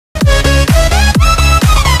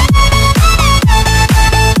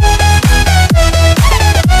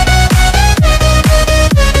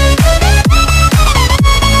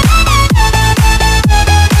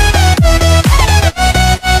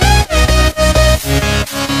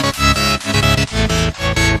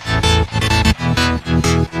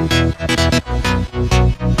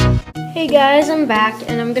guys, I'm back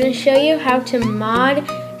and I'm going to show you how to mod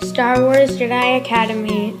Star Wars Jedi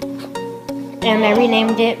Academy, and I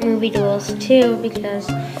renamed it Movie Duels 2 because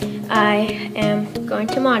I am going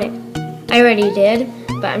to mod it. I already did,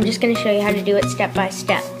 but I'm just going to show you how to do it step by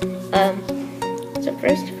step. So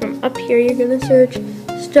first, from up here you're going to search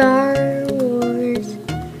Star Wars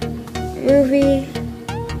Movie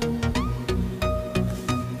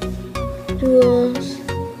Duels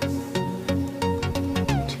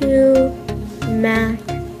 2 Mac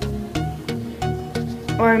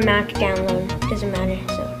or Mac download, doesn't matter.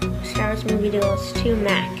 So Star Wars Movie Duels 2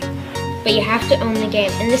 Mac, but you have to own the game,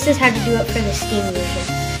 and this is how to do it for the Steam version.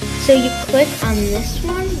 So you click on this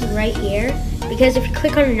one right here, because if you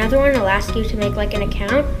click on another one it'll ask you to make like an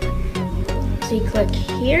account. So you click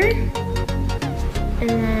here, and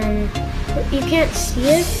then you can't see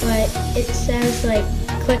it, but it says like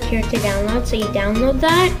click here to download, so you download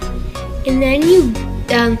that, and then you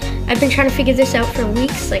I've been trying to figure this out for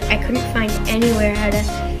weeks. Like, I couldn't find anywhere how to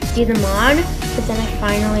do the mod, but then I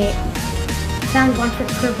finally found one for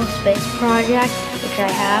Kerbal Space Project, which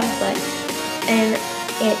I have, and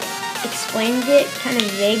it explained it kind of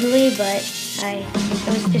vaguely, but it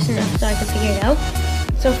was just enough so I could figure it out.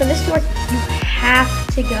 So for this to work, you have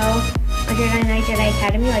to go on Jedi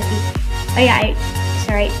Academy,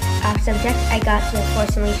 off subject, I got the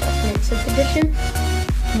Force Unleashed Ultimate Sith Edition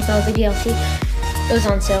with all the DLC. It was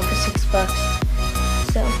on sale for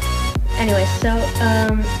 $6. So, anyway,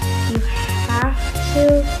 you have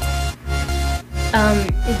to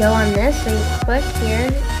go on this. So you click here,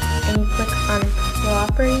 and you click on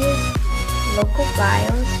Properties, Local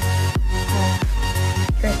Files,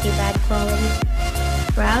 earthy bad quality,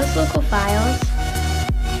 Browse Local Files,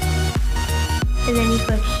 and then you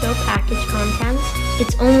click Show Package Contents.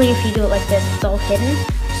 It's only if you do it like this, it's all hidden.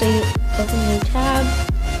 So you open a new tab.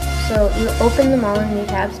 So you open them all in new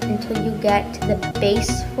tabs until you get to the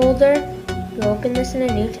base folder. You open this in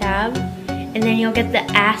a new tab, and then you'll get the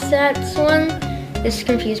assets one. This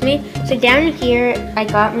confused me. So down here, I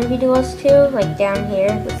got Movie Duels 2, like down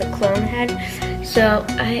here with the clone head. So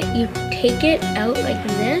you take it out like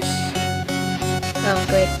this. Oh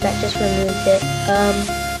great, that just removed it.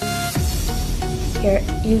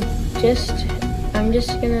 I'm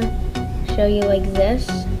just gonna show you like this.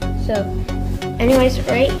 So anyways,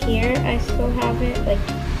 right here, I still have it, like,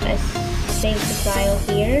 I saved the file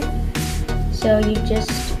here. So you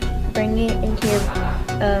just bring it into your,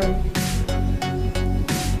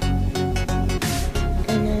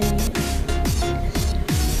 and then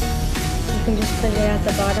you can just put it at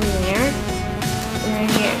the bottom there. And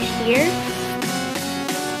then here.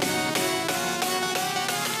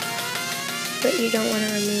 But you don't want to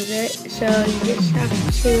remove it. So you just have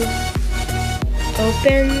to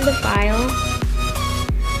open the file.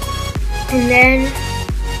 And then,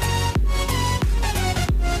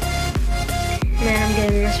 man, I'm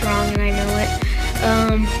doing this wrong and I know it.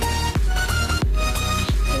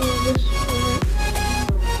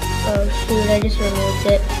 Oh shoot, I just removed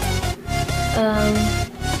it.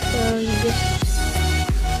 So you just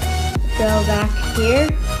go back here.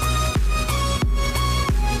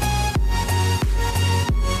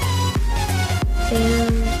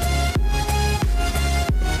 And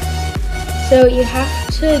so you have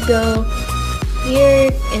to go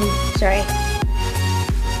here, and sorry,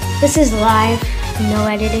 this is live, no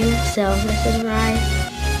editing, so this is live.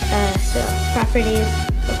 So properties,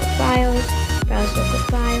 local files, browse local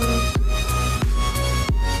files,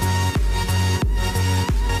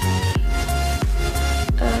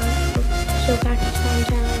 show package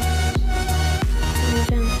contents,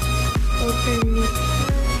 open new tab.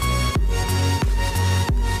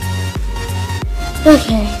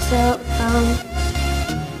 Okay, so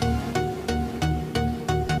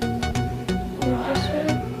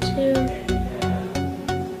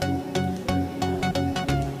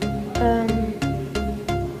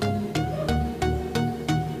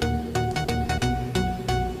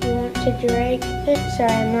to drag it.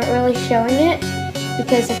 Sorry, I'm not really showing it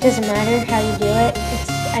because it doesn't matter how you do it.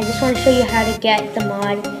 I just want to show you how to get the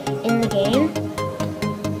mod in the game.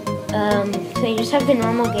 So you just have the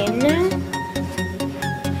normal game now.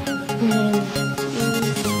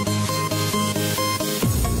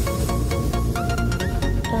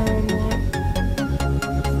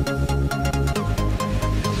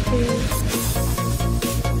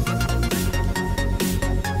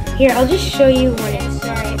 Here, I'll just show you when it's,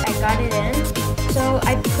 sorry, I got it in. So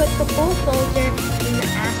I put the full folder in the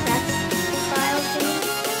assets file thingy.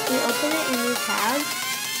 You open it in a new tab.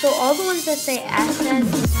 So all the ones that say assets,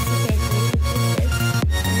 okay, so you do this,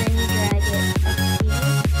 and then you drag it up here,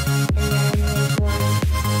 and then there's one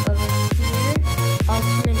over here,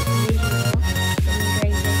 ultimate visual.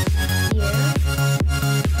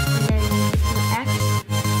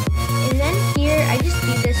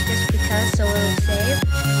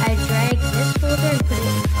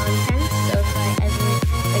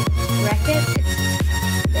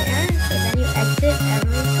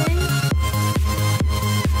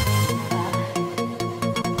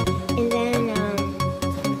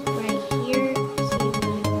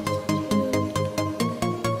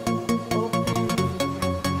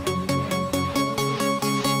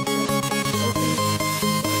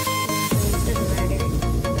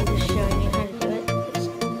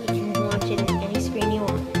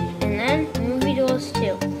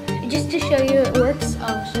 just to show you it works,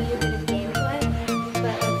 I'll show you a bit of gameplay.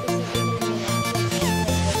 But like this is going to be an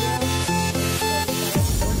actual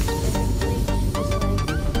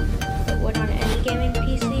video. It would on any gaming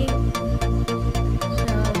PC. So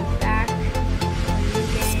back on new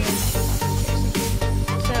game.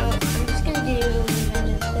 So I'm just going to do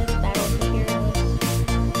Revenge of the Sith, Battle of the Heroes.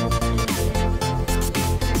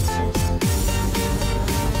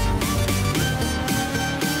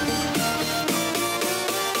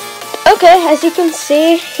 Okay, as you can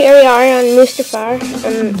see, here we are on Mustafar,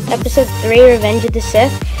 episode 3, Revenge of the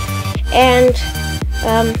Sith, and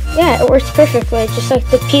yeah, it works perfectly, just like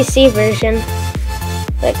the PC version.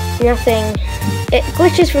 Like nothing, it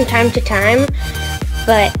glitches from time to time,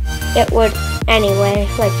 but it would anyway.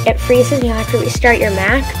 Like it freezes and you have to restart your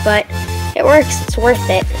Mac, but it works, it's worth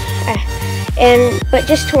it. But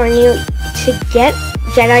just to warn you, to get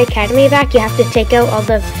Jedi Academy back, you have to take out all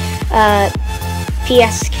the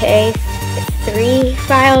PSK 3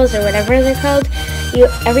 files or whatever they're called.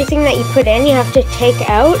 Everything that you put in, you have to take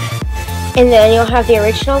out, and then you'll have the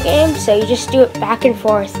original game. So you just do it back and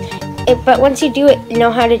forth. But once you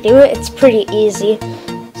know how to do it, it's pretty easy.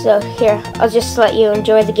 So here, I'll just let you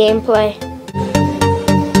enjoy the gameplay.